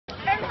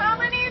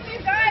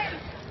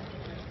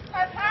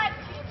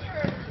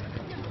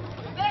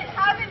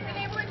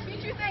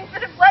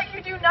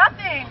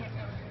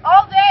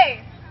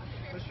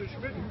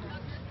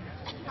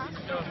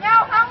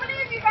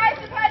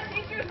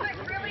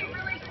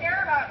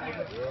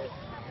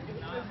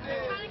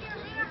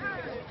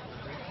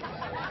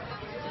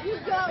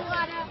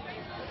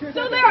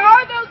So there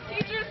are those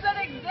teachers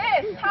that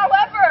exist.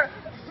 However,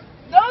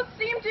 those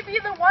seem to be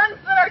the ones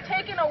that are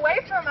taken away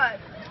from us.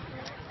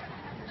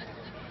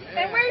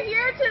 And we're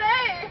here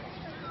today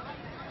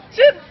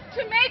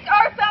to make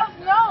ourselves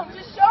known,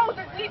 to show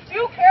that we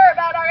do care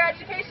about our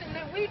education,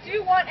 that we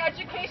do want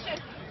education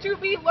to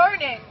be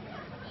learning.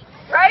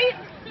 Right?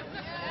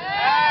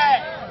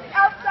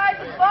 Outside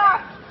the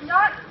box.